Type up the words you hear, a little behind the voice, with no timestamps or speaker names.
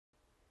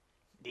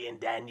Dean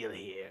Daniel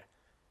here,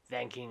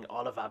 thanking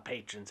all of our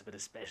patrons, but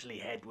especially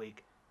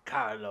Hedwig,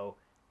 Carlo,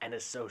 and a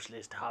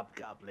socialist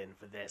hobgoblin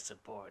for their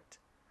support.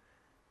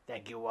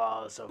 Thank you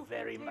all so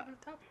very much.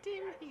 Tabletop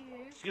Tim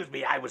here. Excuse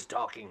me, I was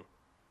talking.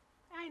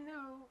 I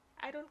know.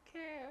 I don't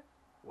care.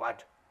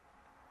 What?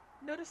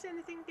 Notice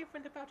anything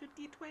different about your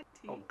D20?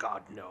 Oh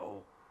God,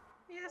 no.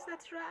 Yes,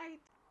 that's right.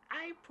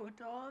 I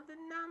put all the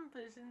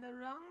numbers in the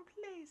wrong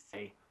place.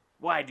 Hey,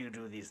 why do you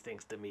do these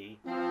things to me?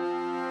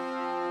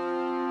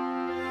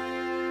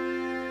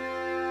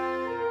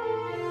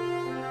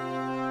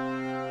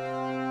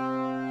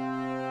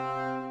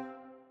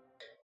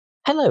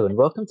 Hello and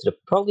welcome to the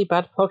Probably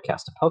Bad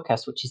Podcast, a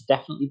podcast which is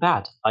definitely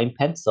bad. I'm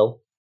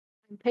Pencil.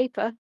 And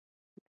paper.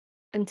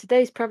 And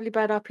today's probably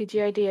bad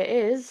RPG idea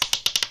is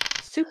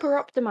super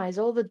optimize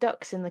all the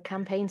ducks in the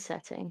campaign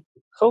setting.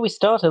 Before we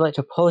start, I'd like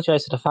to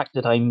apologise for the fact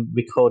that I'm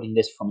recording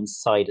this from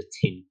inside a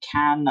tin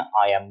can.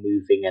 I am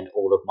moving and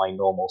all of my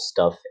normal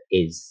stuff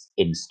is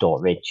in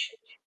storage.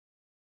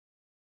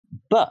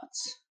 But,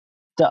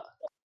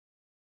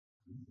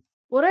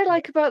 What I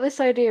like about this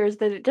idea is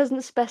that it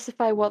doesn't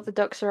specify what the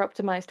ducks are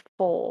optimized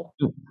for.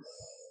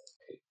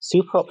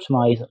 super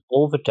optimize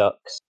all the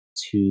ducks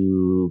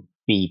to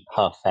be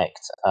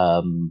perfect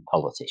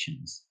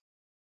politicians.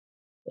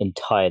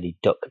 Entirely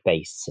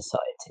duck-based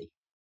society.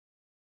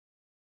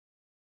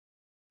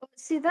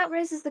 See, that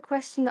raises the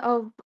question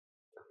of,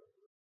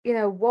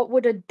 what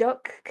would a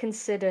duck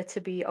consider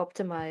to be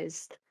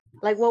optimized?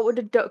 Like, what would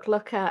a duck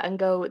look at and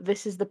go,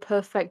 this is the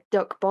perfect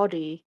duck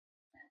body?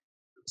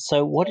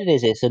 So what it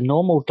is, it's a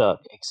normal duck,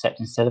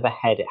 except instead of a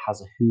head, it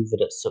has a hoover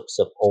that sucks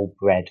up all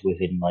bread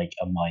within like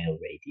a mile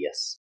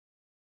radius.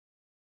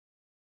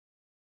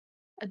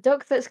 A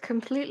duck that's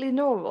completely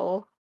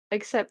normal,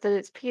 except that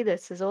its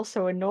penis is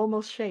also a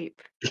normal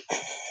shape.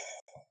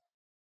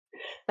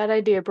 That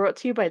idea brought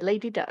to you by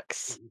Lady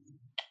Ducks.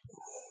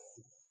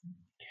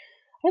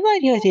 I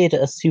like the idea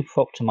that a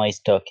super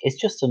optimized duck is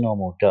just a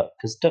normal duck,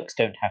 because ducks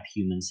don't have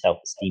human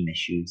self-esteem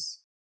issues.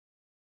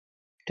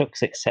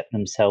 Ducks accept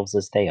themselves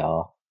as they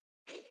are.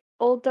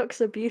 All ducks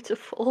are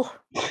beautiful.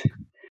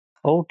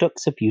 All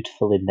ducks are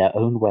beautiful in their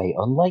own way,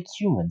 unlike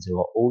humans who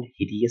are all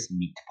hideous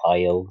meat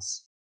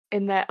piles.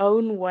 In their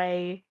own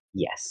way.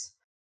 Yes.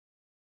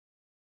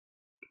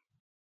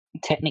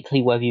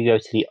 Technically, whether you go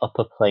to the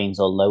upper planes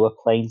or lower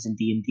planes in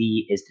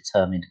D&D is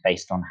determined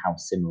based on how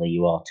similar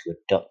you are to a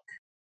duck.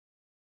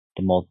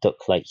 The more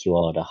duck-like you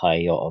are, the higher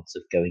your odds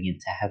of going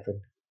into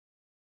heaven.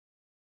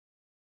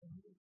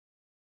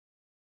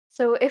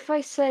 So if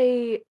I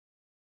say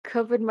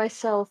covered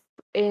myself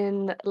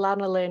in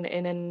lanolin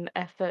in an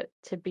effort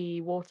to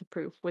be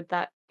waterproof, would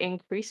that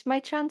increase my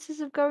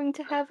chances of going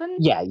to heaven?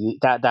 Yeah,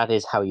 that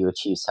is how you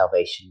achieve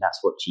salvation. That's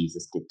what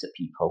Jesus did to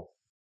people.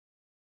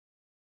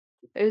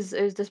 It was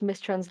just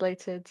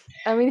mistranslated.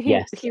 I mean,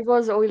 Yes. he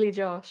was Oily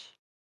Josh.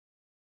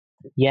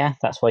 Yeah,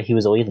 that's why he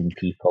was oiling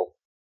people.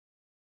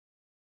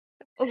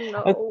 Oh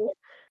no.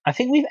 I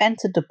think we've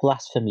entered the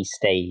blasphemy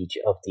stage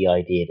of the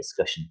idea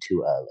discussion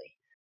too early.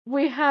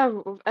 We have,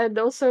 and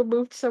also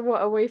moved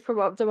somewhat away from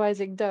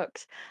optimizing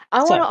ducks.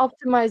 I So- want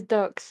to optimize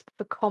ducks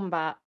for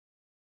combat.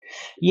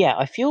 Yeah,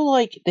 I feel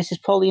like this is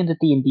probably in the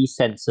D&D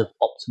sense of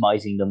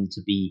optimizing them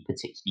to be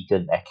particularly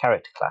good at their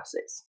character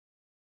classes,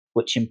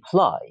 which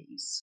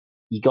implies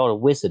you got a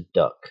wizard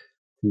duck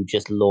who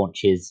just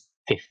launches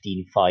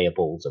 15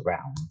 fireballs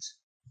around.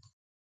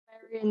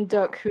 Barbarian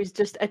duck who's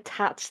just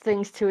attached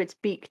things to its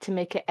beak to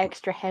make it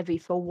extra heavy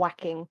for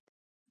whacking.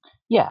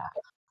 Yeah,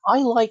 I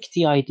like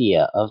the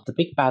idea of the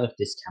big bad of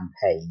this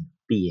campaign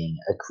being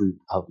a group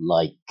of,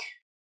 like,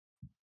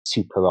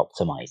 super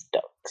optimized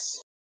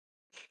ducks.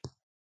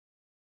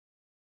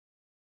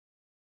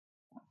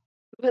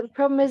 But the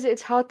problem is,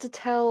 it's hard to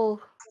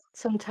tell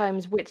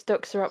sometimes which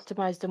ducks are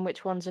optimized and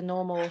which ones are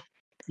normal.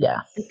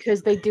 Yeah.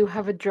 Because they do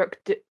have a druck,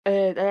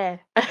 a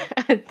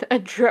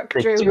druck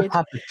They do druid,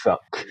 have a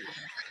truck.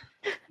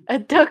 a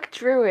duck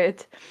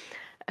druid,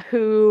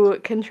 who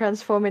can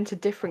transform into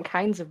different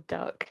kinds of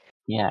duck.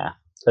 Yeah.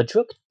 A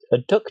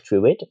duck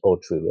druid, or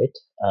druid.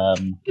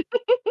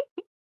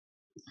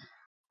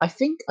 I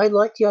think I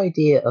like the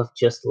idea of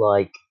just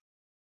like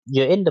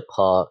you're in the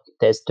park.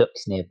 There's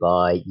ducks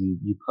nearby.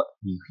 You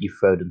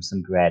throw them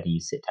some bread. And you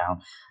sit down,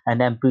 and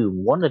then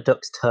boom, one of the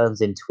ducks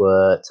turns into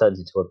a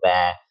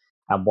bear,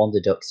 and one of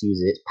the ducks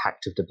uses its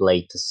pact of the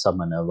blade to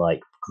summon a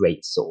like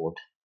great sword.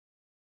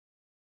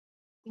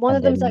 One And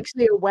of them's then-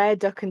 actually a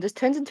were-duck and just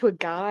turns into a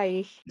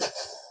guy.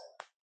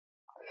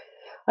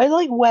 I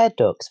like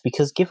were-ducks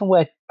because given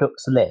where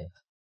ducks live,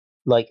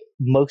 like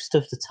most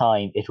of the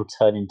time it'll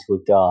turn into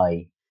a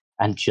guy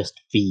and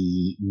just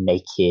be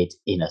naked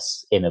in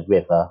a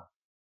river.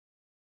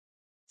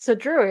 So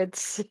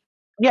druids.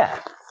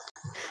 Yeah.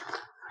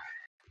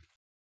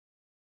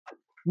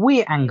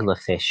 We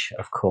anglerfish,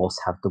 of course,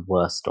 have the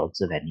worst odds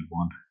of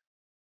anyone.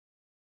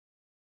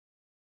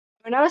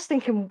 I mean, I was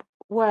thinking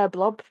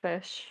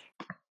were-blobfish.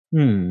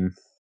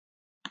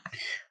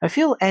 I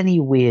feel any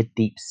weird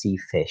deep sea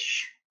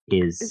fish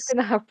It's is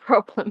gonna have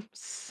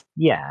problems.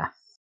 yeah.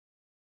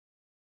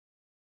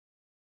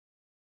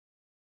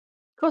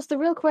 course, the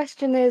real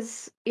question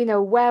is,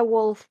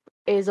 werewolf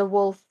is a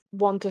wolf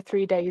 1 to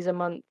 3 days a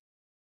month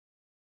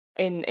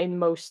in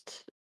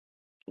most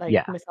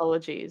Yeah.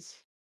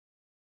 mythologies.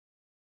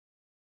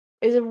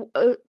 Is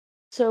a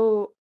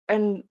so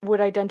and would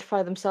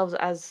identify themselves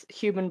as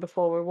human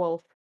before we're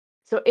wolf.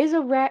 So is a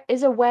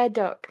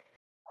wereduck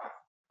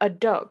a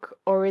duck,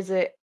 or is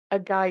it a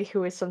guy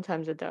who is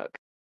sometimes a duck?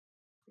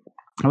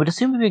 I would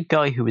assume it'd be a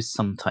guy who is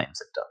sometimes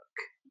a duck.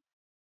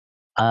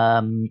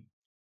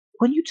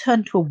 When you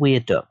turn to a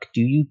weird duck,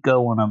 do you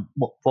go on a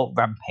what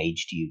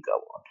rampage do you go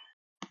on?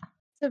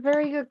 It's a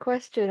very good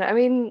question. I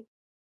mean,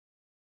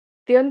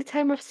 the only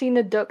time I've seen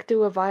a duck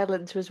do a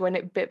violence was when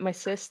it bit my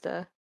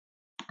sister.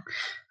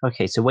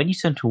 Okay, so when you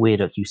turn to a weird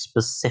duck, you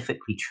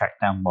specifically track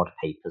down Mod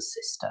Paper's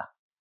sister.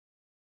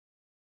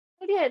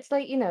 But yeah, it's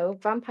like,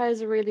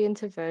 vampires are really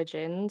into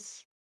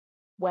virgins.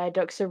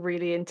 Wereducks are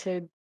really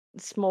into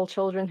small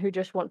children who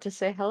just want to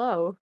say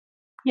hello.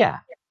 Yeah.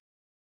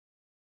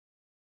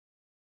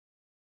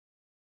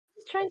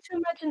 Just trying to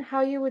imagine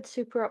how you would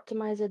super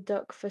optimize a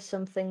duck for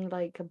something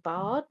like a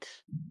bard.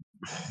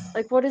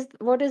 Like, what is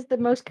the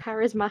most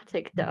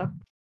charismatic duck?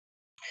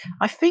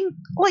 I think,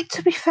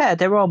 to be fair,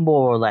 there are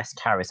more or less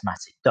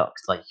charismatic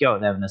ducks. Like,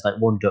 there's like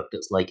one duck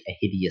that's like a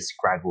hideous,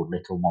 scraggled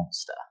little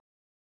monster.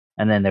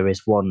 And then there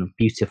is one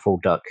beautiful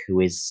duck who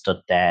is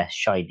stood there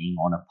shining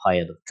on a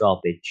pile of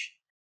garbage.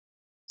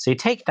 So you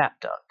take that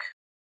duck,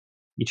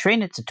 you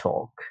train it to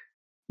talk,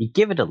 you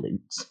give it a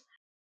loot,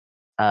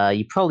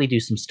 you probably do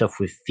some stuff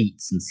with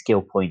feats and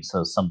skill points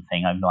or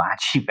something. I'm not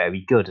actually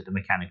very good at the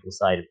mechanical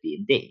side of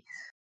D&D.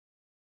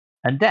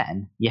 And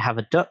then you have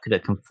a duck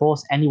that can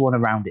force anyone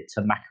around it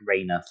to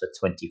Macarena for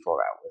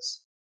 24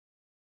 hours.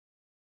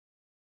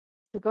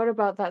 Forgot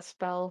about that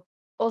spell.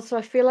 Also,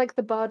 I feel like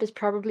the bard is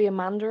probably a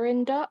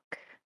mandarin duck.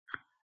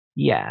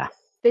 Yeah.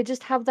 They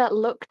just have that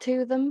look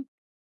to them.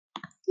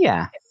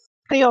 Yeah.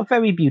 They are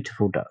very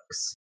beautiful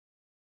ducks.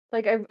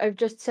 Like I've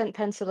just sent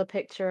Pencil a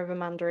picture of a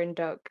mandarin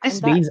duck,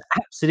 This and means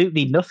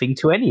absolutely nothing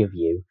to any of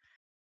you.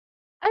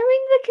 I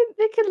mean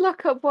they can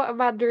look up what a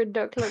mandarin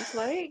duck looks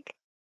like.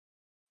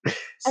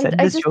 Send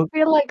I us just your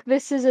feel like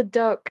this is a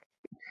duck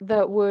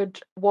that would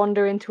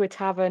wander into a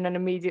tavern and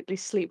immediately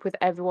sleep with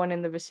everyone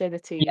in the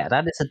vicinity. Yeah,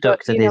 that is a But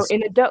duck that is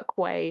in a duck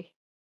way.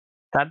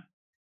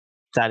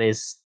 that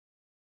is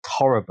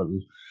horrible.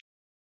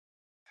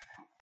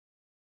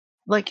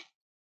 Like,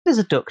 there's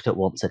a duck that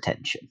wants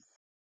attention.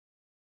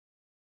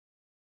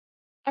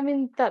 I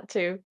mean that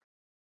too.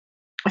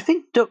 I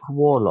think Duck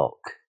Warlock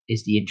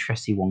is the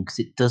interesting one because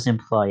it does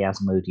imply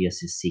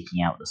Asmodeus is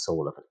seeking out the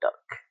soul of a duck.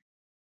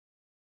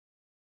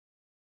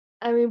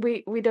 I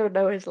mean we don't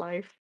know his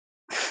life.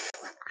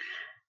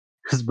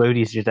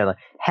 Asmodeus is just like,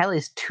 hell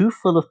is too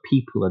full of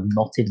people and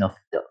not enough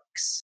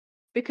ducks.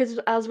 Because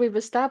as we've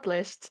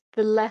established,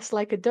 the less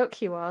like a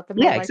duck you are, the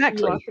more Yeah, likely you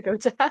are exactly. to go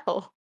to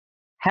hell.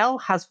 Hell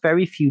has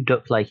very few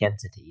duck-like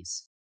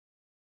entities.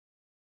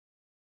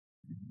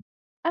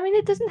 I mean,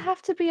 it doesn't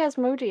have to be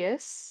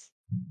Asmodeus.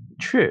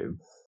 True.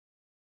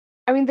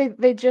 I mean,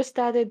 they just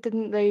added,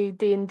 didn't they,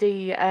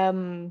 D&D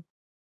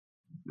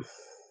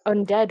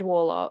undead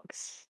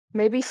warlocks.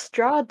 Maybe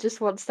Strahd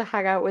just wants to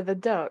hang out with a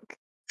duck.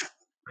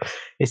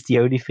 It's the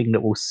only thing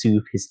that will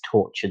soothe his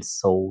tortured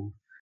soul.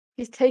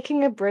 He's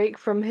taking a break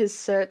from his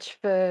search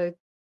for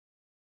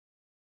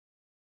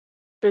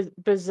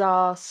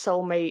bizarre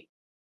soulmate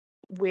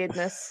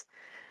weirdness,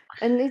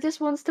 and he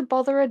just wants to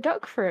bother a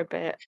duck for a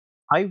bit.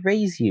 I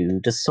raise you,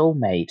 the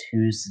soulmate,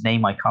 whose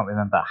name I can't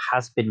remember,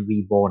 has been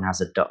reborn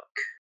as a duck.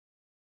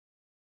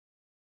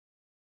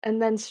 And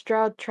then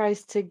Strahd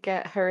tries to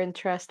get her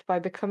interest by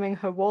becoming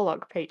her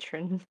warlock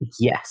patron.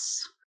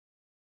 Yes.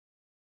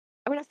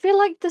 I mean, I feel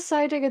like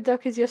deciding a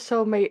duck is your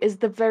soulmate is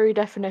the very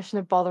definition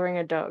of bothering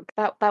a duck.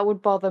 That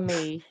would bother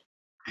me.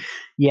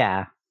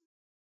 Yeah.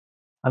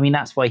 I mean,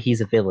 that's why he's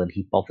a villain.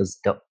 He bothers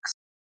ducks.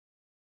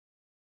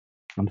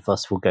 And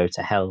thus will go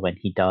to hell when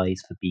he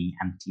dies for being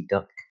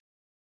anti-duck.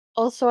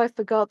 Also, I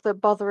forgot that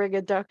bothering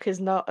a duck is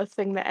not a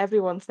thing that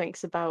everyone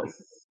thinks about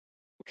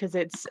because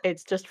it's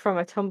just from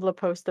a Tumblr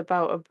post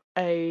about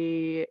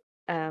a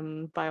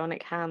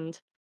bionic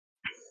hand.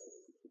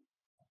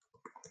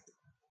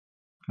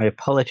 I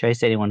apologize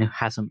to anyone who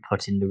hasn't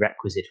put in the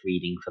requisite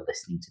reading for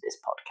listening to this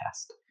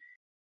podcast.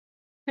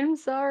 I'm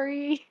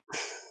sorry.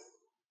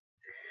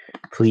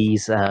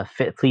 Please,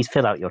 please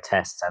fill out your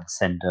tests and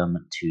send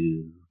them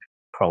to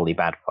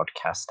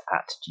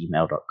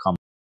probablybadpodcast@gmail.com.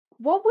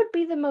 What would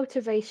be the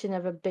motivation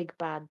of a big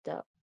bad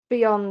duck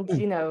beyond,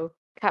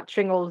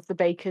 capturing all of the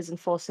bakers and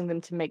forcing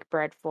them to make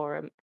bread for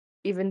him?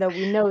 Even though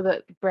we know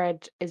that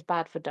bread is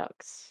bad for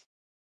ducks.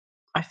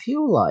 I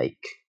feel like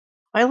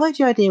I like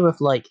the idea of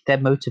their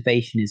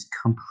motivation is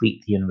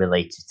completely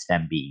unrelated to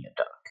them being a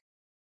duck.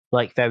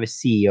 Like they're a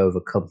CEO of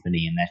a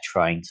company and they're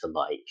trying to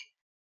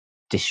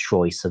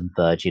destroy some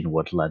virgin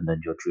woodland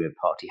and your druid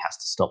party has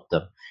to stop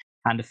them.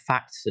 And the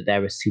fact that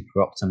they're a super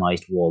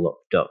optimized warlock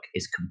duck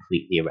is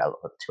completely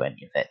irrelevant to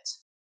any of it.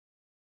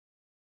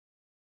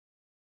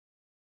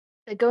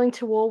 They're going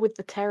to war with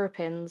the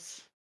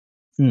terrapins.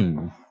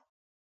 Hmm.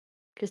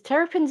 Because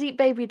terrapins eat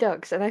baby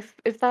ducks, and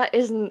if that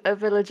isn't a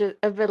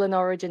villain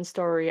origin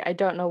story, I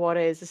don't know what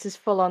is. This is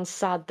full on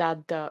sad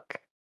dad duck.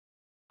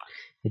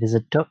 It is a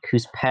duck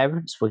whose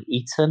parents were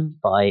eaten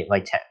by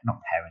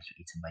not parents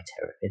were eaten by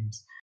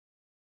terrapins.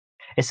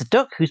 It's a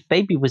duck whose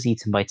baby was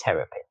eaten by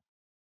terrapin.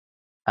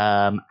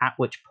 At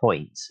which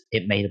point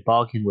it made a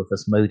bargain with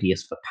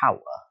Asmodeus for power,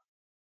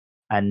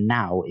 and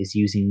now is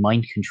using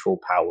mind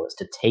control powers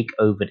to take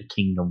over the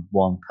kingdom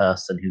one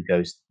person who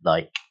goes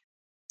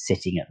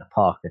sitting at the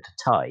park at a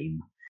time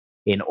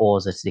in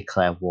order to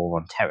declare war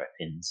on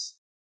terrapins.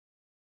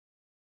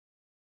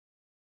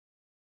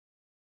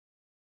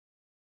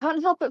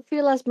 Can't help but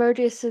feel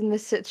Asmodeus in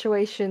this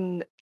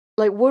situation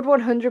would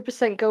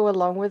 100% go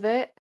along with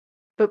it,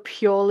 but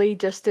purely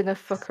just in a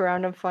fuck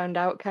around and find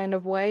out kind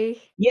of way.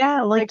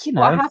 Yeah,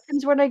 What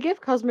happens when I give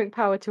cosmic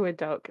power to a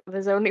duck?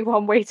 There's only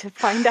one way to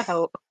find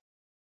out.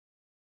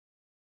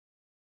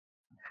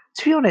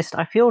 To be honest,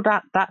 I feel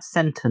that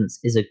sentence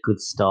is a good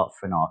start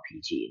for an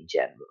RPG in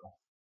general.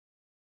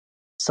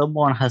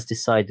 Someone has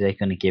decided they're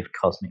going to give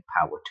cosmic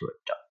power to a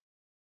duck.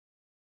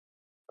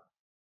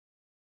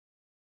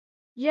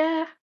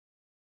 Yeah.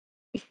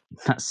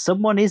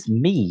 Someone is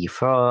me.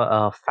 For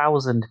a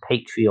 1,000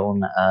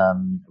 Patreon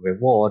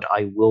reward,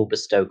 I will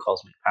bestow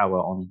cosmic power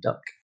on a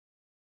duck.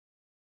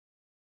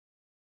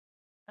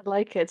 I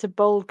like it. It's a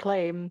bold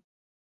claim.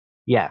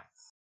 Yeah.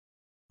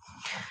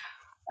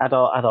 At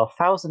our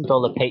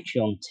 $1,000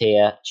 Patreon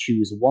tier,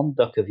 choose one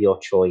duck of your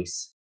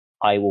choice.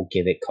 I will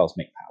give it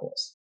cosmic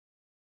powers.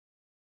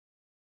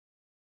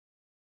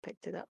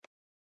 Picked it up.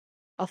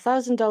 Our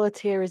 $1,000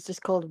 tier is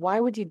just called "Why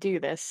Would You Do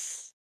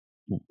This?"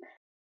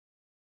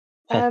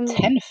 For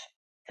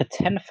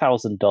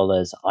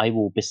 $10,000, I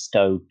will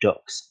bestow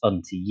ducks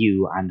unto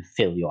you and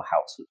fill your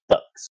house with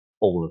ducks,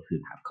 all of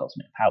whom have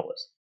cosmic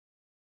powers.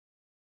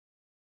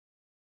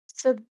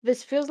 So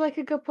this feels like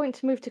a good point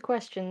to move to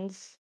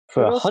questions.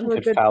 For but also a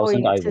good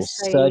 100,000, point I to will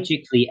say,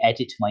 surgically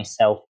edit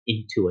myself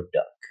into a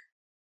duck.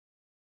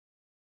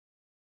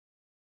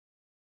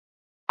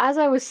 as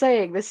I was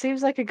saying, this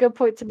seems like a good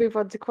point to move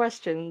on to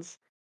questions.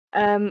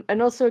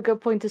 And also a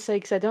good point to say,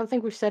 because I don't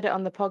think we've said it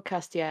on the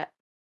podcast yet.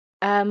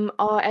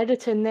 Our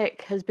editor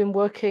Nick has been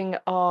working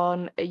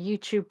on a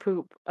YouTube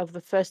poop of the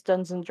first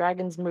Dungeons and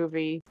Dragons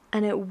movie,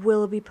 and it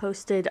will be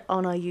posted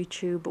on our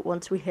YouTube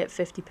once we hit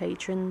 50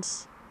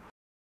 patrons.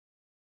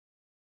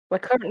 We're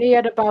currently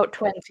at about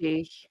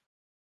 20,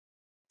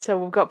 so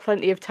we've got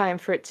plenty of time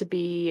for it to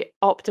be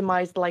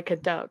optimized like a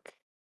duck.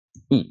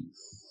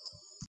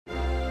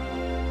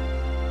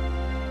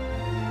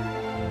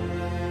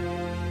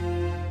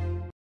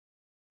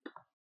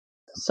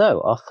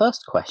 So, our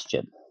first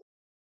question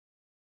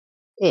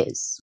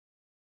is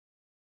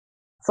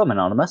from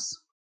Anonymous.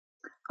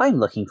 I'm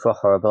looking for a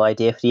horrible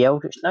idea for the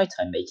Eldritch Knight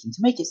I'm making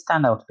to make it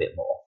stand out a bit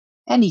more.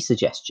 Any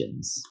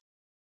suggestions?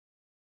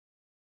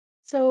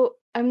 So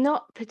I'm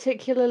not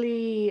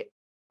particularly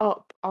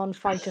up on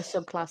fighter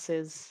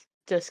subclasses,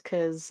 just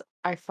because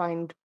I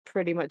find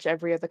pretty much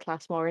every other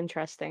class more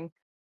interesting.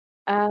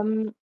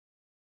 But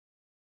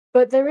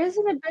there is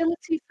an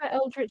ability for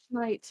Eldritch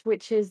Knights,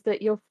 which is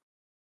that you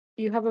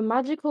have a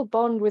magical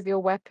bond with your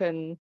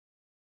weapon.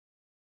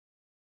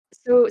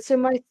 So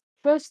my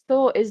first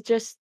thought is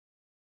just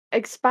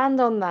expand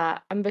on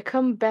that and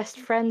become best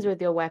friends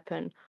with your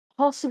weapon,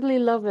 possibly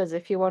lovers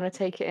if you want to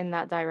take it in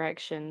that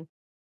direction.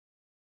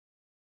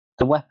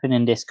 The weapon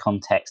in this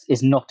context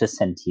is not a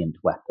sentient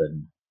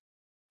weapon.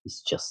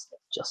 It's just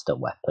a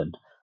weapon.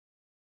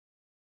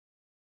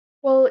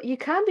 Well, you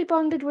can be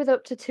bonded with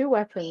up to 2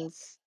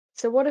 weapons.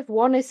 So what if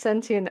one is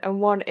sentient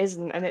and one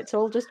isn't, and it's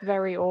all just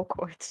very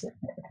awkward?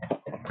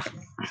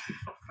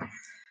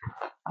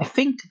 I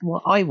think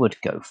what I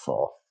would go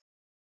for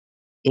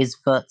is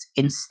that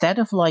instead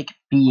of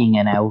being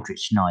an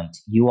Eldritch Knight,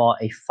 you are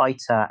a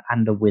fighter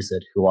and a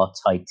wizard who are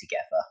tied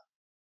together.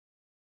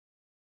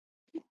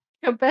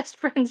 You're best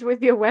friends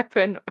with your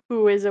weapon,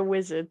 who is a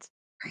wizard.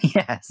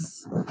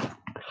 Yes.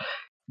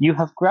 You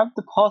have grabbed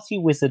the party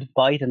wizard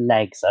by the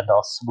legs and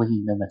are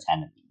swinging them at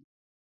enemies.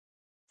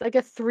 It's like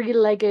a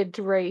 3-legged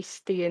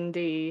race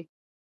D&D.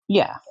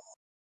 Yeah.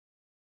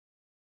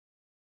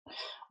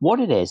 What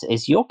it is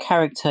your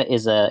character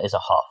is a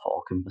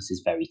half-orc and thus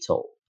is very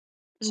tall.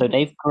 So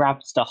they've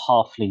grabbed the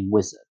halfling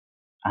wizard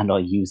and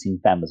are using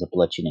them as a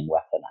bludgeoning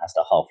weapon as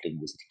the halfling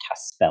wizard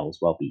casts spells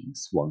while being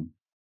swung.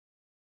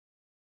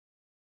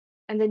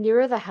 And then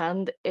your other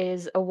hand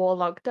is a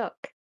warlock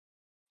duck.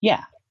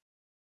 Yeah.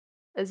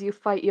 As you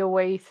fight your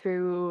way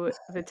through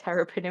the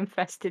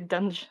terrapin-infested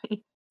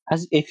dungeon.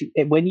 As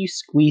when you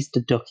squeeze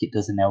the duck, it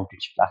does an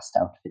eldritch blast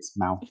out of its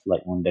mouth,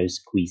 like one of those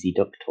squeezy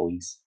duck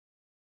toys.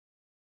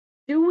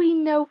 Do we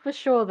know for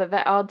sure that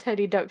there are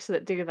teddy ducks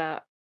that do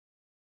that?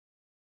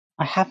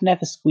 I have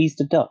never squeezed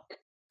a duck.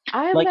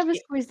 I have never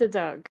squeezed a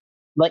duck.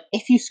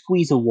 If you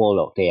squeeze a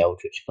warlock, they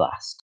eldritch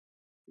blast.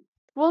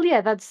 Well,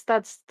 yeah, that's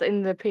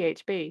in the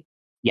PHB.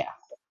 Yeah.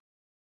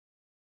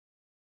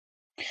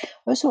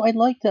 Also, I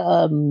like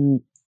that.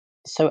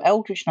 So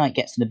Eldritch Knight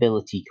gets an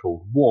ability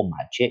called War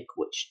Magic,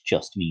 which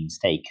just means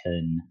they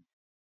can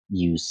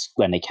use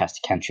when they cast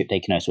a cantrip. They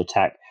can also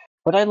attack.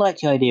 But I like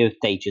the idea if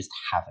they just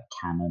have a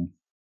cannon,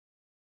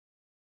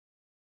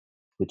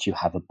 which you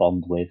have a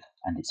bond with,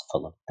 and it's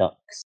full of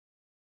ducks.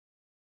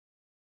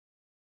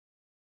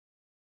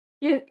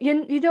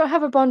 You don't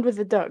have a bond with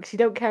the ducks. You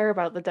don't care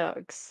about the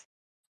ducks,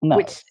 No.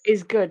 which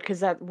is good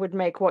because that would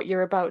make what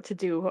you're about to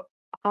do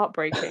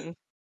heartbreaking.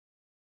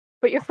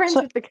 But you're friends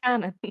So- with the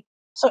cannon.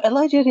 So I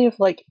like the idea of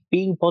like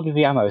being bonded with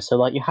the ammo. So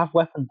like you have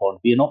weapon bond,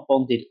 but you're not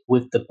bonded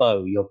with the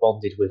bow. You're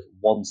bonded with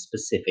one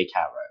specific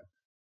arrow.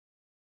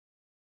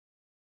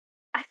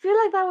 I feel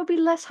like that would be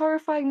less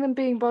horrifying than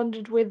being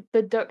bonded with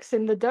the ducks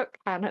in the duck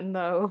cannon,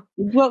 though,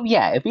 Well,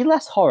 yeah, it'd be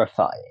less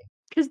horrifying.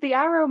 because the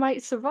arrow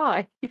might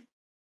survive.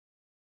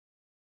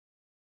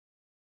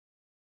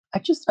 I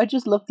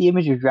just love the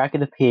image of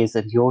dragon appears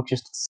and you're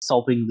just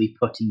sobbingly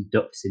putting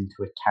ducks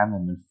into a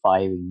cannon and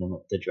firing them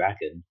at the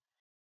dragon.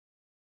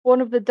 One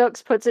of the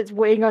ducks puts its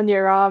wing on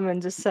your arm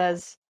and just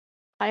says,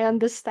 "I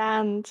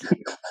understand."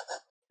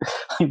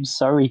 I'm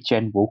sorry,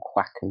 General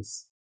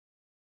Quackers.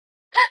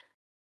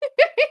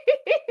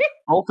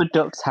 All the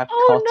ducks have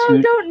Oh no!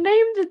 Don't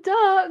name the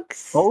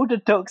ducks. All the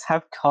ducks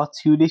have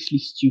cartoonishly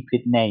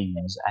stupid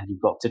names, and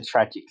you've got to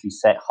tragically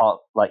say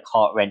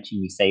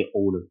heart-wrenchingly say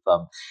all of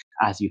them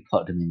as you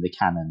put them in the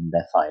cannon and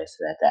they're fired to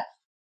their death.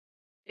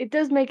 It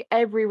does make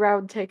every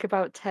round take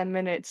about 10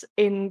 minutes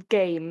in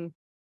game,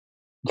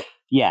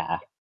 Yeah.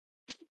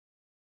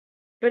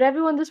 but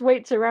everyone just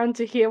waits around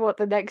to hear what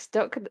the next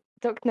duck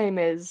name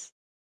is.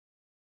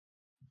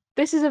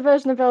 This is a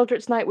version of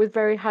Eldritch Knight with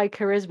very high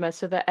charisma,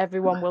 so that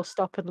everyone will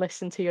stop and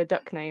listen to your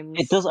duck names.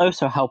 It does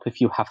also help if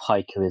you have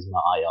high charisma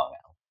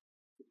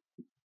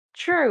IRL.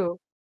 True.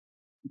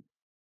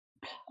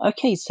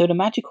 Okay, so the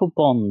magical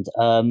bond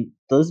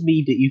does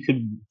mean that you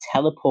can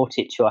teleport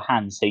it to your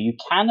hand, so you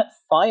can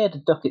fire the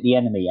duck at the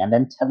enemy and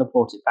then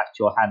teleport it back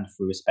to your hand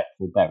for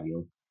respectful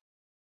burial.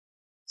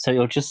 So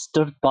you're just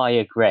stood by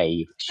a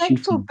grave, Respectful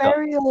shooting ducks.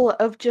 burial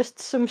of just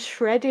some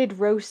shredded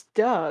roast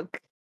duck.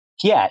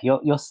 Yeah,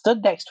 you're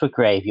stood next to a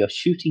grave, you're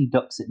shooting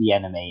ducks at the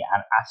enemy,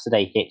 and after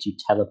they hit, you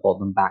teleport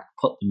them back,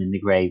 put them in the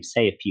grave,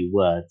 say a few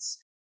words,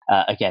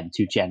 again,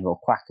 to General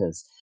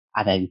Quackers,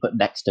 and then you put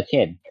next duck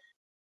in.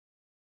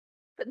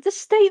 But the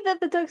state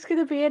that the duck's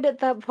gonna be in at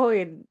that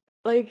point,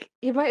 like,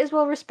 you might as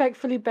well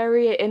respectfully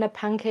bury it in a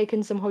pancake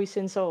and some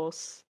hoisin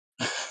sauce.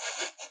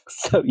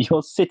 So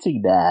you're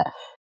sitting there,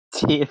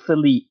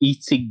 tearfully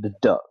eating the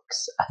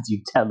ducks as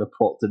you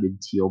teleport them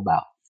into your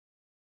mouth.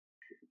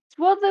 It's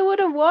what they would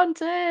have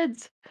wanted!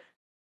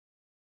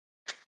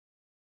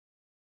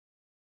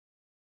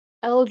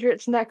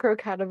 Eldritch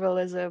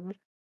necrocannibalism.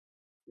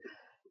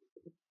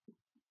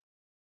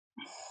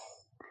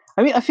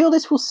 I mean, I feel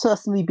this will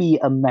certainly be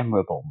a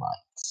memorable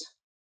night.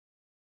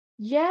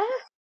 Yeah?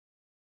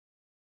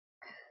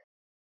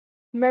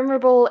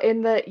 Memorable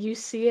in that you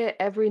see it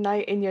every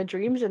night in your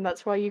dreams and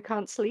that's why you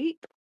can't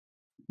sleep?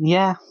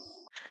 Yeah.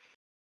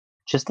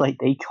 Just like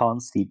they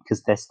can't sleep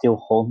because they're still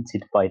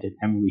haunted by the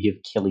memory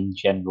of killing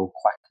General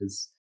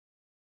Quackers.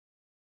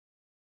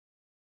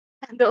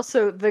 And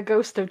also the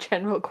ghost of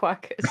General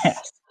Quackers.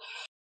 Yes.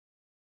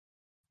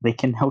 They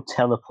can now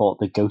teleport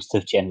the ghost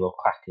of General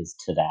Quackers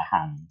to their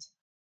hand.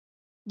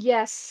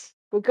 Yes,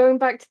 we're going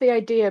back to the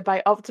idea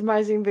by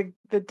optimizing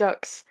the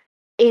ducks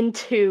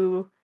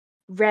into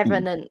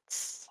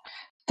revenants.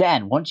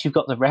 Then, once you've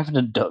got the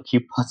Revenant Duck, you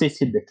put it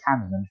in the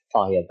cannon and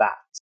fire that.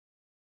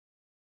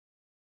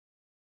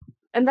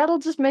 And that'll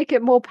just make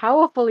it more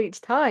powerful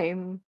each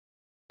time.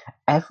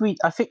 I think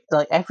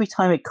every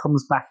time it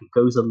comes back, it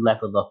goes a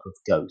level up of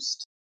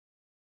Ghost.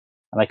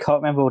 And I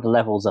can't remember all the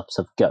levels ups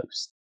of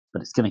Ghost,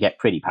 but it's going to get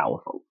pretty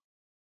powerful.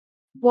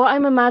 What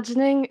I'm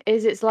imagining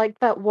is it's like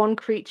that one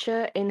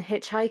creature in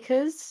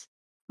Hitchhikers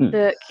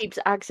that keeps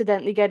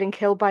accidentally getting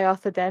killed by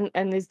Arthur Dent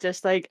and is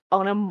just like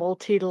on a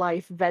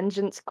multi-life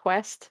vengeance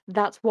quest.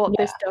 That's what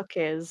this duck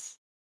is.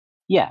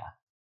 Yeah.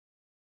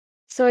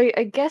 So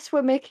I guess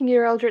we're making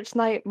your Eldritch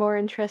Knight more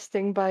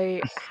interesting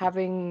by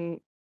having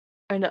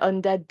an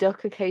undead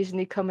duck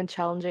occasionally come and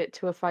challenge it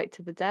to a fight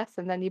to the death,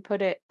 and then you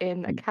put it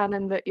in a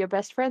cannon that you're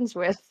best friends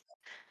with.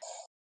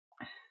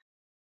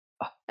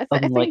 I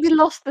think we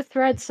lost the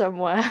thread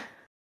somewhere.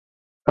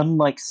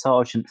 Unlike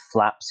Sergeant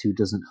Flaps, who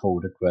doesn't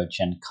hold a grudge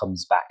and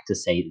comes back to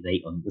say that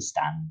they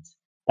understand.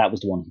 That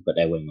was the one who put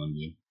their wing on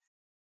you.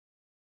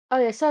 Oh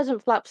yeah,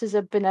 Sergeant Flaps is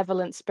a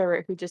benevolent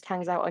spirit who just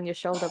hangs out on your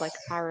shoulder like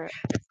a parrot.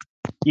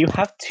 You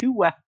have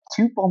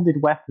two bonded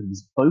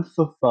weapons. Both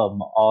of them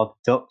are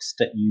ducks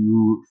that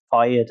you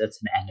fired at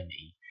an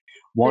enemy.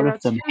 One There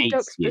of them are two hates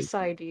ducks you.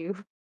 beside you.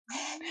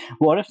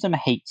 One of them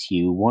hates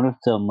you. One of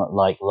them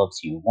loves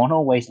you. One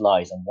always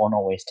lies, and one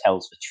always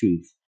tells the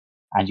truth.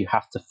 And you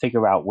have to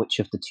figure out which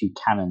of the two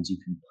cannons you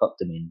can put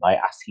them in by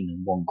asking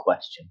them one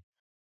question.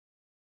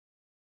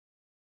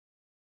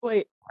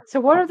 Wait, so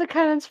one of the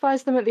cannons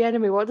fires them at the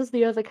enemy. What does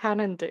the other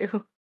cannon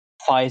do?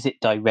 Fires it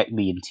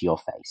directly into your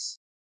face.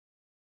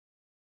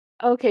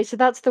 Okay, so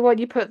that's the one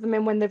you put them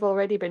in when they've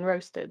already been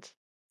roasted.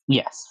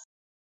 Yes.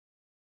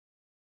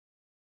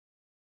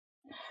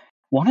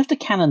 One of the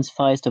cannons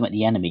fires them at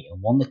the enemy,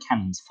 and one of the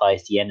cannons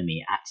fires the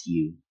enemy at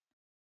you.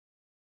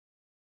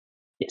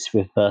 It's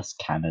reverse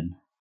cannon.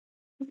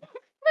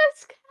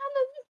 That's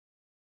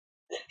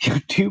Your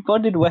two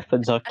bonded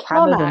weapons are a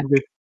cannon Konak.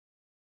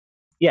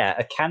 and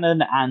a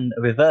cannon and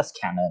a reverse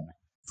cannon.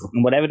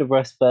 And whatever the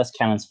reverse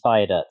cannon's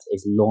fired at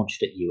is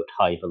launched at you at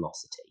high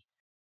velocity.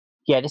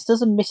 Yeah, this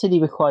does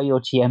admittedly require your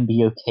GM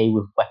be okay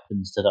with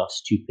weapons that are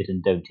stupid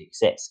and don't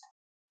exist.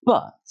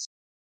 But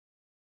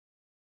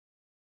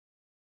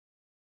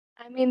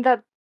I mean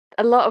that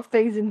a lot of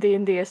things in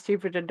D&D are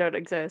stupid and don't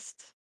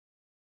exist.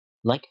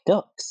 like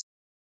ducks.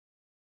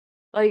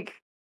 Like,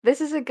 this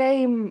is a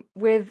game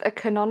with a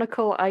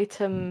canonical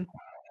item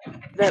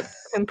that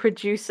can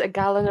produce a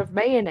gallon of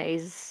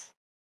mayonnaise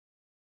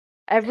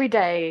every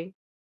day.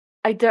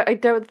 I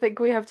don't think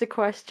we have to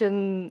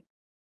question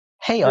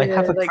Hey, I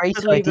have a the great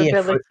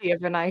idea for believability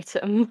of an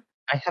item.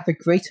 I have a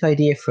great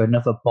idea for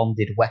another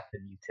bonded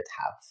weapon you could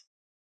have.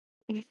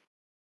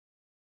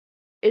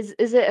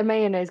 Is it a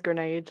mayonnaise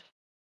grenade?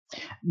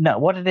 No,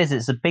 what it is,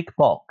 it's a big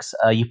box.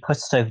 You put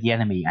it over the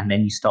enemy, and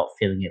then you start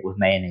filling it with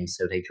mayonnaise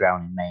so they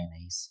drown in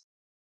mayonnaise.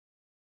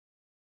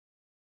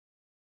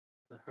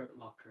 The Hurt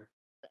Locker.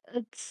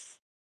 It's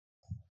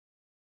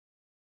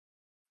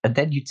And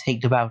then you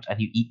take them out and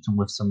you eat them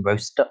with some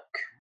roast duck.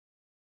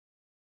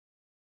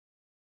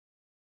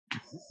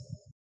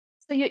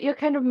 so you're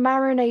kind of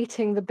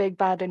marinating the big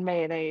bad in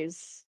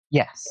mayonnaise.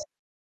 Yes.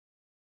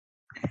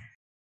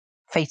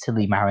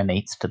 Fatally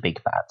marinates the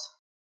big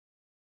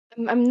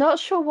bad. I'm not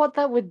sure what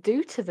that would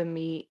do to the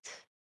meat.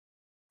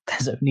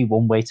 There's only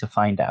one way to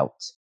find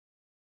out.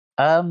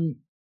 I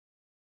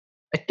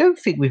don't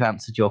think we've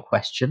answered your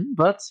question,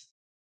 but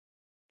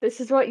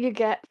This is what you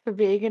get for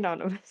being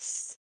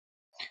anonymous.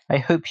 I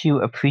hope you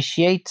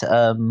appreciate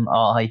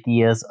our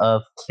ideas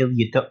of kill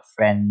your duck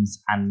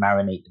friends and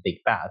marinate the big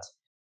bad.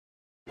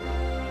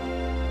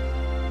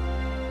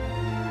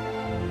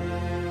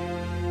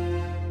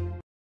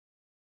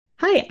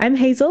 Hi, I'm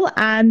Hazel,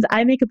 and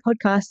I make a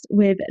podcast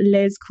with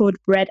Liz called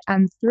Bread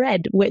and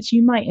Thread, which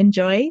you might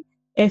enjoy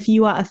if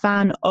you are a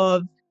fan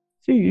of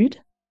food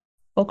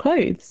or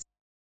clothes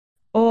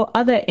or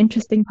other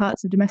interesting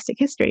parts of domestic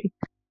history.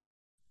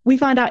 We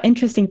find out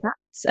interesting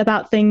facts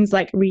about things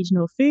like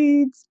regional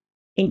foods,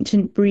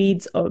 ancient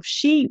breeds of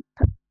sheep,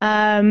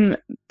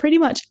 pretty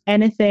much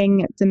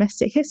anything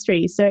domestic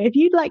history. So if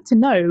you'd like to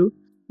know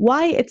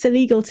why it's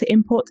illegal to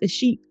import a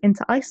sheep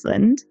into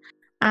Iceland,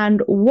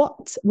 and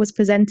what was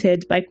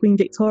presented by Queen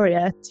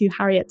Victoria to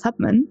Harriet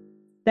Tubman,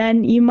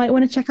 then you might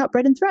want to check out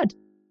Bread and Thread.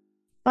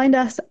 Find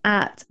us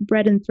at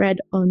Bread and Thread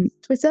on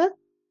Twitter,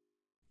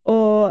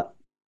 or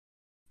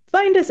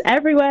find us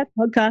everywhere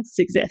podcasts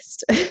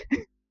exist.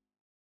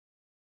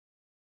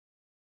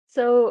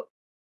 So,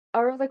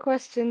 our other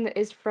question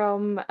is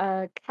from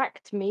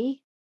Cact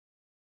Me.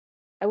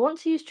 I want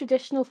to use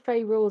traditional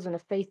Fey rules in a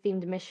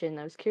Fey-themed mission.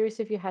 I was curious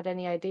if you had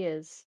any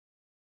ideas.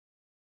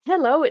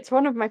 Hello, it's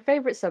one of my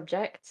favorite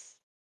subjects.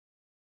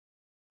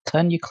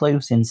 Turn your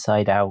clothes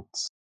inside out.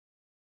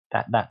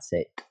 That's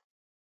it.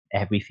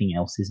 Everything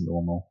else is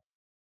normal.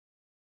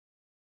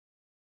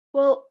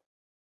 Well,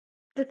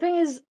 the thing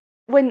is,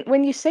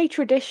 when you say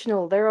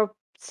traditional, there are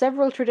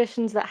several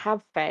traditions that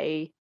have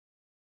Fey,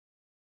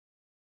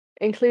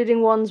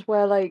 including ones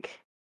where like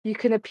you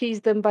can appease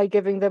them by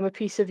giving them a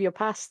piece of your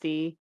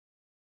pasty,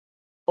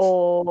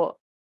 or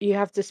you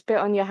have to spit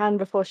on your hand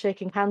before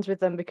shaking hands with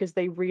them because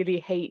they really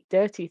hate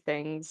dirty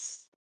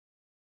things.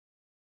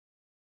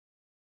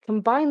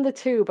 Combine the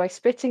two by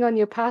spitting on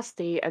your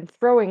pasty and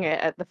throwing it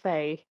at the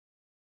Fae.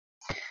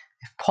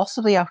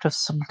 Possibly out of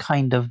some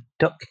kind of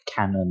duck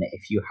cannon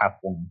if you have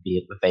one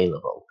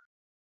available.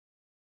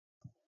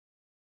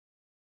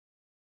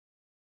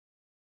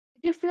 I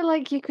do feel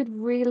like you could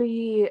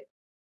really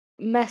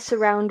mess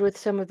around with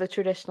some of the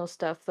traditional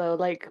stuff though,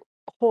 like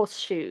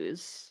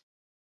horseshoes.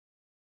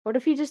 What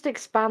if you just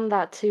expand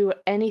that to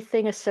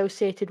anything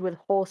associated with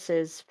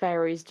horses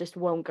fairies just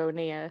won't go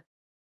near?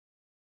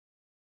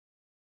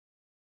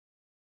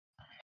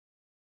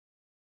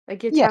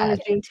 Like your town Yeah,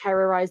 is being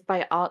terrorized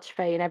by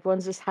archfey and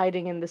everyone's just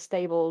hiding in the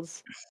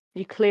stables.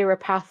 You clear a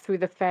path through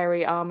the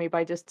fairy army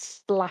by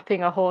just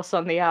slapping a horse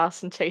on the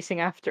ass and chasing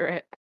after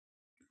it.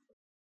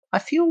 I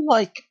feel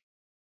like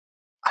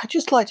I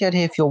just like the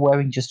idea if you're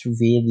wearing just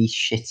really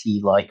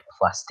shitty like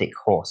plastic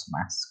horse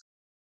masks.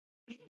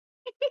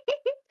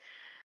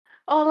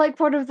 Oh, like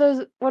one of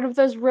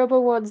those rubber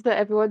ones that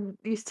everyone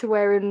used to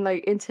wear in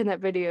like internet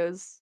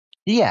videos.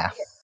 Yeah.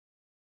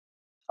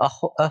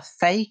 A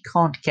fae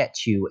can't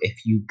get you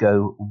if you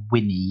go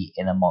whinny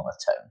in a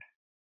monotone.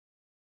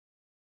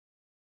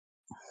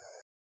 I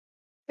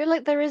feel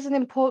like there is an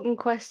important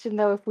question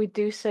though if we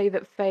do say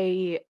that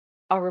Fae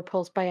are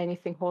repulsed by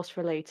anything horse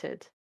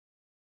related.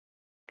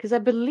 Because I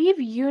believe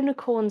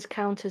unicorns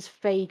count as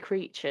Fae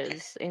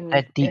creatures They're in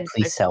deeply fifth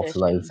edition.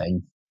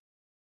 self-loathing.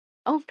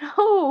 Oh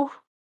no!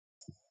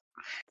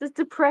 There's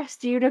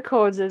depressed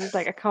unicorns and it's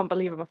like I can't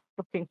believe I'm a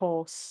fucking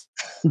horse.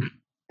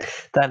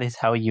 That is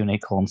how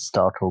unicorns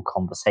start all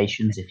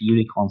conversations. If a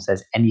unicorn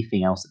says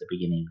anything else at the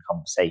beginning of the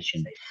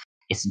conversation,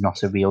 is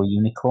not a real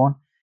unicorn.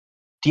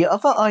 The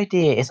other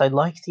idea is I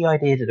like the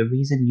idea that the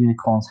reason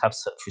unicorns have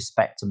such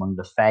respect among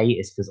the Fae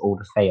is because all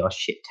the Fae are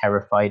shit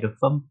terrified of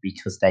them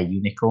because they're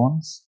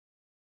unicorns.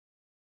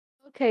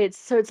 Okay,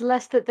 so it's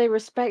less that they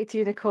respect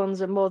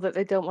unicorns and more that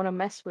they don't want to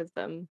mess with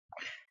them.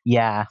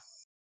 Yeah.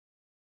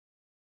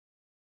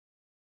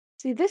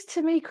 See, this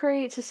to me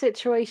creates a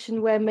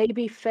situation where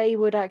maybe Fae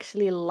would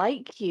actually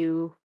like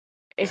you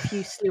if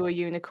you slew a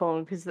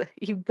unicorn because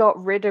you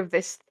got rid of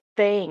this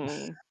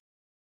thing,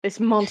 this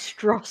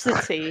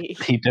monstrosity.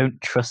 You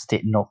don't trust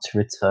it not to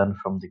return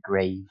from the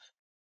grave.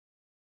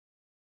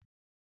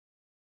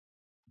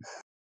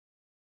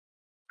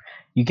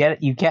 You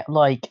get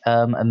like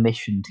a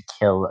mission to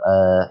kill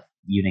a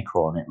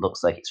unicorn. It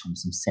looks like it's from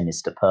some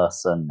sinister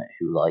person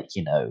who, like,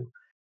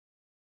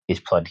 is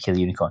planning to kill a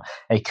unicorn.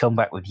 They come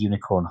back with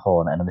unicorn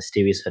horn, and a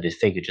mysterious hooded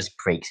figure just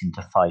breaks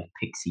into 5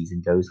 pixies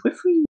and goes, "We're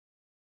free."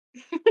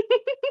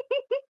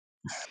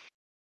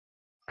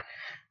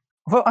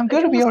 Well, I'm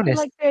going to be also honest.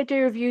 like the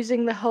idea of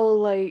using the whole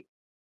like,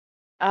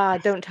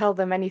 don't tell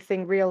them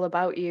anything real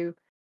about you,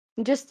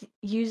 and just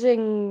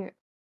using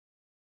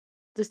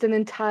just an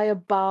entire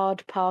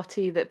bard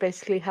party that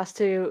basically has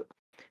to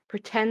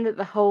pretend that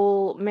the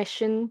whole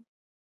mission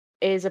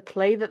is a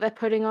play that they're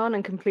putting on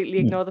and completely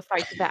ignore the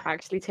fact that they're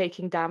actually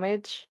taking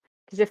damage.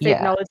 Because if they Yeah.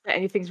 acknowledge that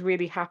anything's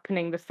really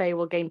happening, the Fae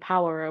will gain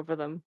power over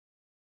them.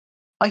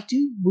 I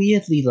do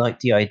weirdly like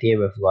the idea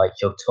of, like,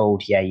 you're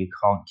told, yeah, you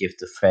can't give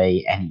the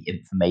Fae any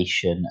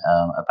information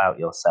about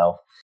yourself.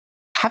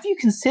 Have you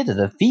considered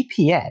a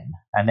VPN?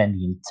 And then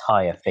the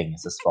entire thing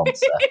is a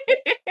sponsor.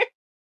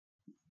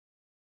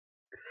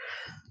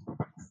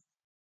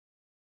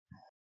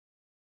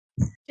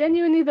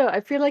 Genuinely though,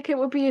 I feel like it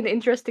would be an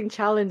interesting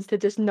challenge to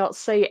just not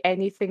say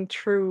anything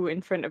true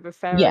in front of a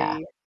fairy. Yeah.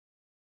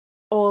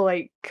 Or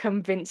like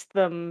convince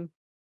them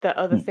that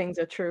other Hmm. things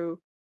are true.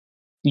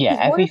 Yeah,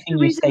 'Cause what if everything the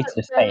you reason say that to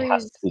the Fae has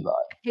fairies to be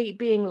lied. hate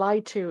being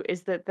lied to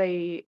is that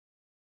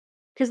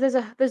because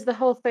there's the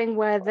whole thing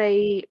where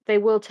they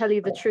will tell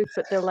you the truth,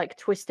 but they'll like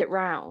twist it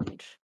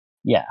round.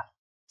 Yeah.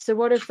 So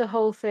what if the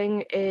whole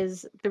thing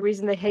is the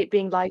reason they hate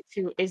being lied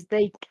to is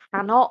they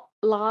cannot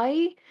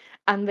lie,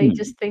 and they Hmm.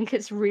 just think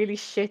it's really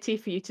shitty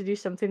for you to do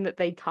something that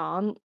they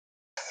can't?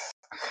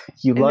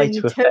 You And lie then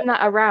you to a turn Fae.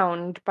 that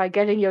around by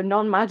getting your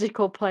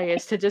non-magical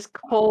players to just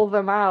call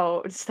them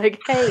out. It's like,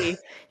 hey,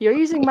 you're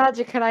using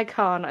magic and I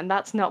can't, and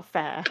that's not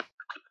fair.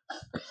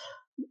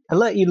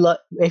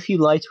 If you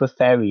lie to a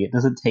fairy, it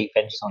doesn't take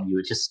vengeance on you.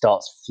 It just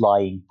starts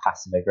flying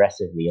passive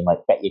aggressively. And,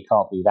 like, bet you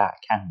can't do that,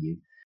 can you?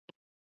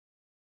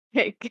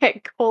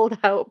 Get called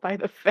out by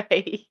the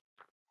Fae.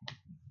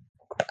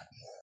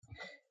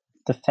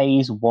 The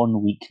Fae's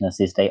one weakness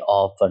is they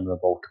are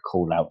vulnerable to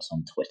call-outs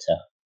on Twitter.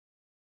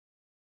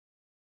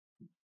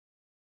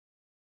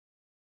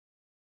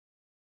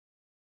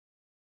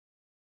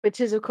 Which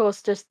is, of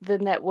course, just the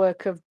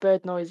network of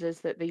bird noises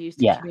that they use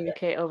to Yeah.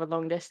 communicate over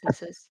long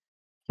distances.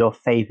 Your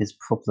Favor's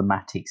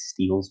problematic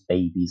steals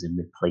babies and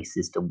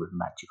replaces them with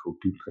magical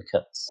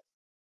duplicates.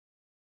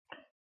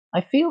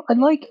 I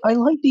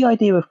like the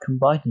idea of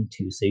combining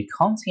two, so you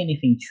can't see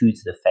anything true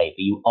to the Fae, but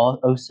you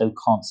also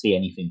can't see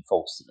anything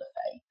false to the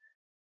Fae.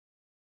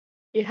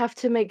 You have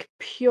to make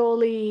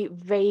purely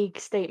vague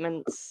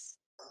statements.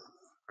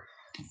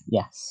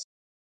 Yes.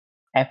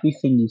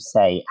 Everything you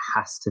say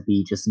has to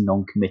be just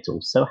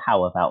non-committal, so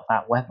how about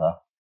that weather?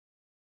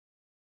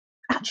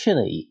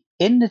 Actually,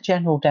 in the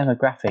general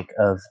demographic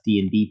of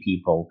D&D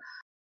people,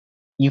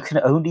 you can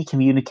only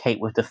communicate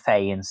with the Fae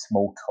in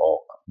small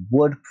talk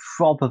would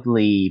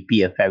probably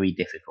be a very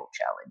difficult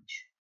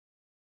challenge.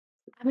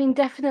 I mean,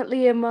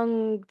 definitely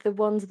among the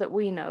ones that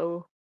we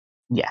know.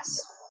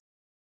 Yes.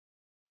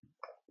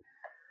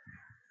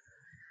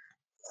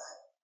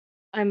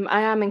 I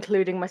am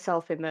including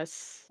myself in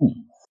this.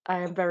 I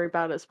am very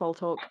bad at small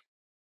talk.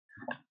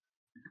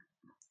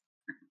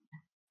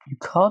 You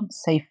can't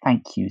say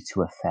thank you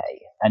to a Fae,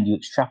 and you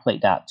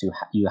extrapolate that to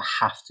you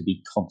have to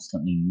be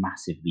constantly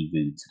massively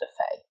rude to the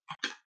Fae.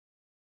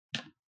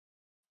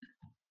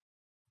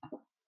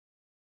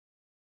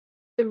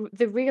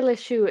 The real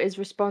issue is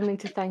responding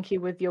to thank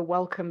you with you're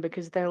welcome,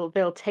 because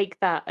they'll take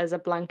that as a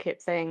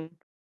blanket thing.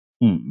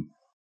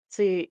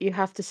 So you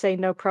have to say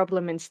no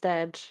problem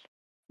instead.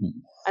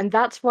 And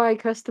that's why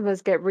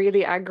customers get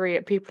really angry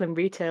at people in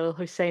retail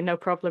who say no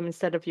problem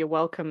instead of you're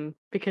welcome,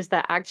 because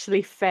they're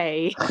actually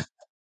Fae.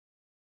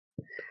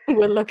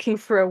 We're looking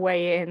for a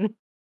way in.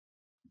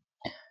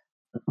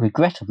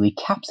 Regrettably,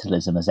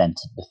 capitalism has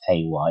entered the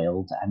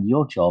Feywild, and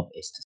your job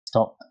is to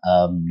stop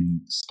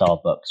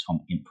Starbucks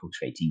from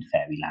infiltrating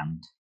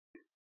Fairyland.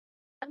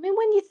 I mean,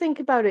 when you think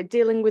about it,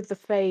 dealing with the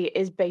Fae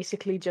is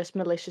basically just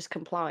malicious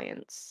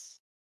compliance.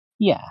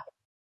 Yeah.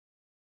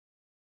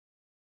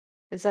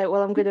 It's like,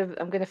 well, I'm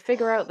gonna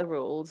figure out the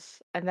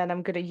rules, and then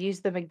I'm gonna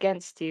use them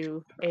against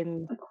you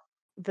in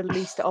the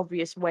least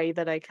obvious way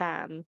that I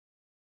can.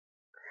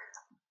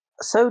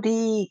 So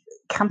the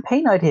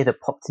campaign idea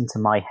that popped into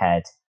my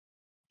head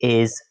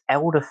is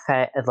Elder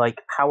Fae,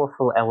 like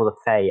powerful Elder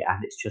Fae,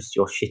 and it's just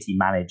your shitty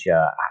manager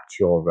at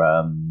your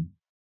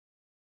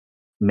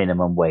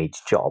minimum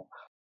wage job.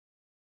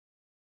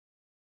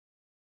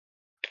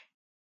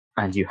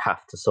 And you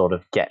have to sort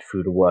of get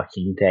through the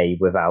working day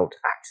without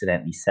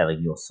accidentally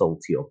selling your soul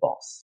to your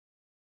boss.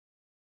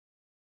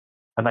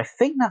 And I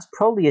think that's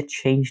probably a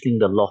Changeling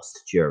the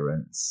Lost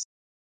Durance,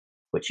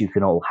 which you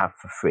can all have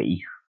for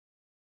free.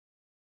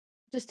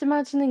 Just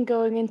imagining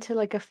going into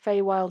like a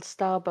Feywild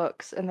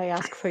Starbucks and they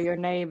ask for your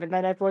name and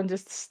then everyone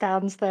just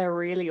stands there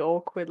really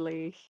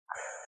awkwardly.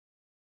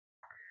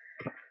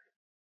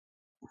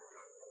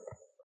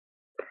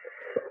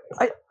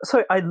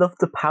 I love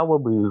the power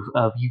move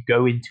of you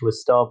go into a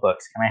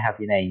Starbucks, can I have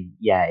your name?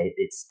 Yeah,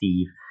 it's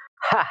Steve.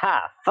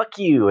 Haha, fuck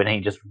you! And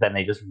then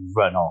they just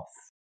run off.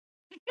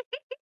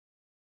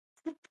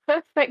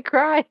 Perfect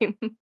crime.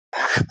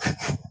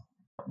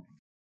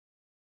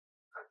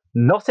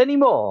 Not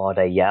anymore,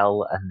 they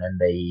yell, and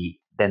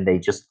then they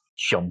just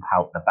jump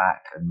out the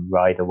back and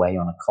ride away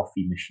on a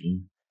coffee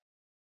machine.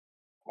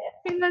 I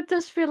mean, that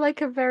does feel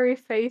like a very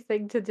Fey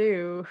thing to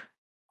do.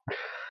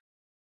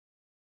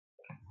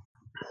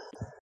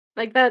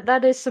 Like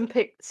that is some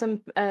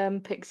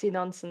pixie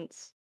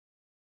nonsense.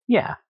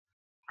 Yeah.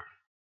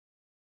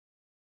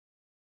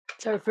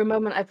 Sorry, for a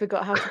moment I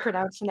forgot how to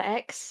pronounce an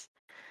X.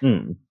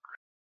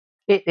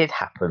 It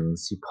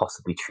happens. You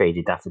possibly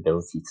traded that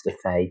ability to the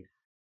Fae.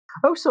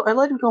 Oh, so I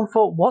like going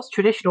for what's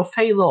traditional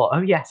Fae law?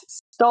 Oh yes,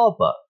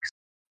 Starbucks.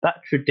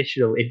 That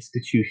traditional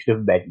institution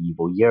of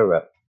medieval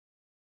Europe.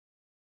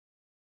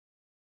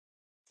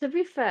 To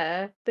be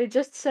fair, they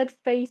just said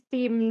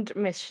Fae-themed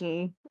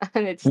mission,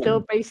 and it's still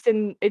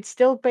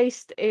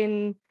based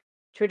in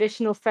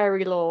traditional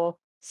fairy lore,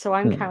 so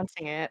I'm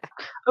counting it.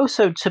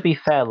 Also, to be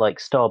fair, like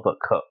Starbucks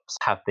cups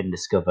have been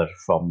discovered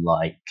from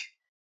like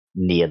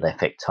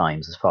Neolithic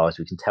times, as far as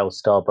we can tell.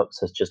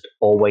 Starbucks has just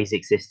always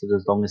existed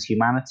as long as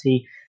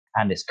humanity,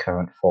 and its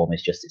current form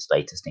is just its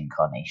latest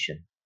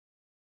incarnation.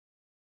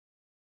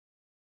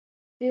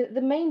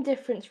 The main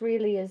difference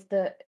really is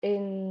that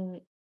in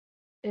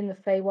the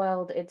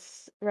Feywild,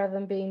 it's rather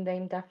than being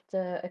named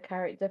after a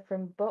character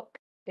from book,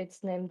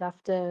 it's named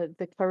after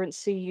the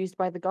currency used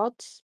by the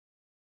gods.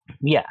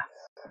 Yeah.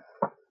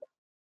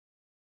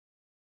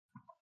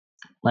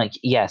 Like,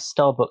 yeah,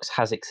 Starbucks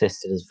has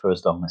existed for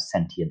as long as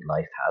sentient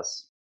life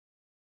has.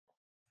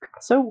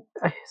 So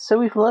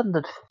we've learned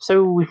that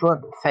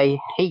Fae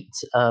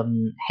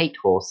hate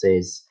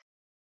horses,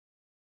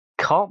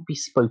 can't be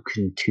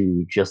spoken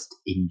to just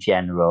in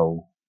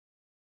general,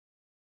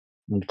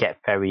 and get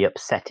very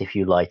upset if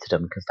you lie to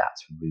them because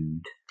that's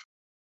rude.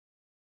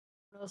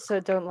 Also,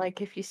 don't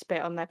like if you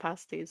spit on their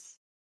pasties.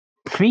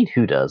 I mean,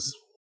 who does?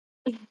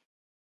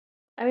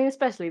 I mean,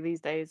 especially these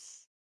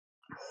days.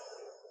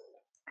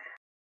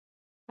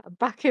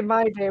 Back in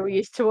my day, we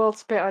used to all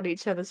spit on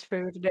each other's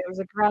food, and it was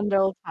a grand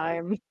old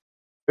time.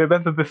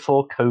 Remember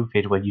before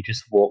COVID when you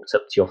just walked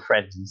up to your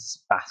friends and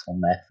spat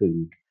on their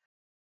food?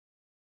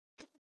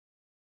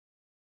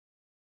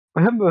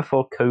 Remember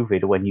before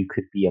COVID when you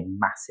could be a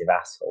massive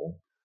asshole?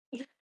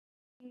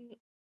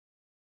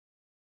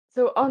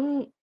 So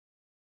on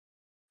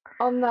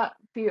that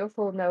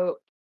beautiful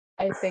note,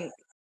 I think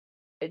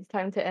it's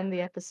time to end the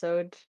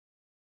episode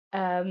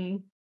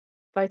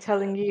by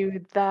telling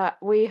you that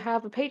we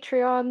have a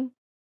Patreon.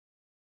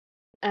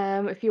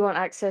 If you want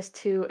access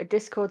to a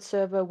Discord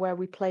server where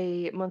we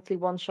play monthly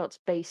one-shots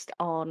based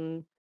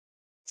on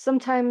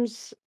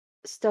sometimes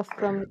stuff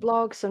from the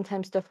blog,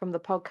 sometimes stuff from the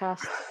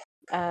podcast.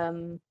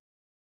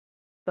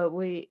 But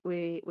we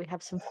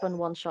have some fun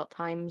one-shot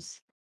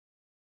times.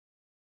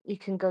 You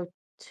can go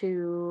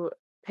to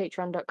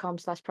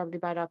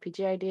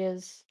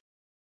patreon.com/probablybadrpgideas.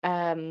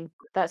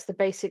 That's the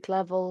basic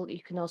level.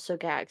 You can also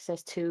get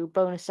access to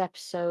bonus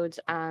episodes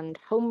and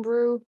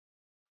homebrew,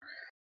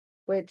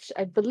 which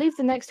I believe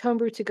the next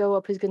homebrew to go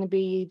up is going to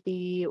be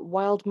the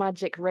Wild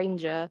Magic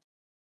Ranger.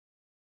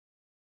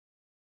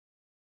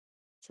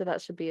 So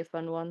that should be a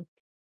fun one.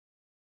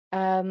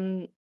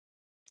 And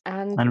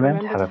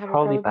remember to have a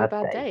probably bad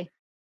day.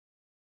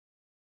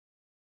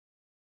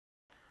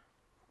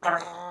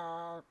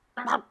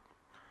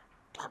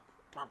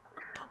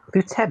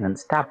 Lieutenant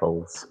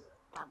Dabbles.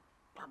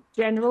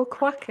 General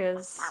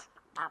Quackers.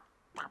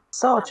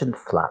 Sergeant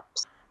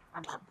Flaps.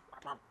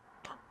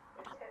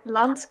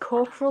 Lance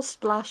Corporal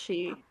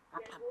Splashy.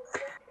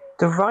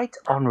 The Right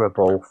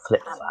Honourable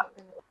Flip Flap.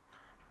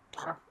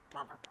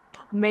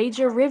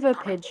 Major River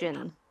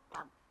Pigeon.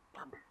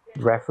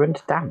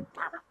 Reverend Damp.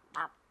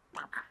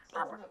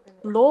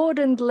 Lord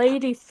and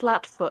Lady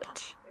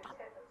Flatfoot.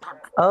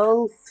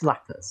 Earl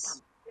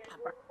Flappers.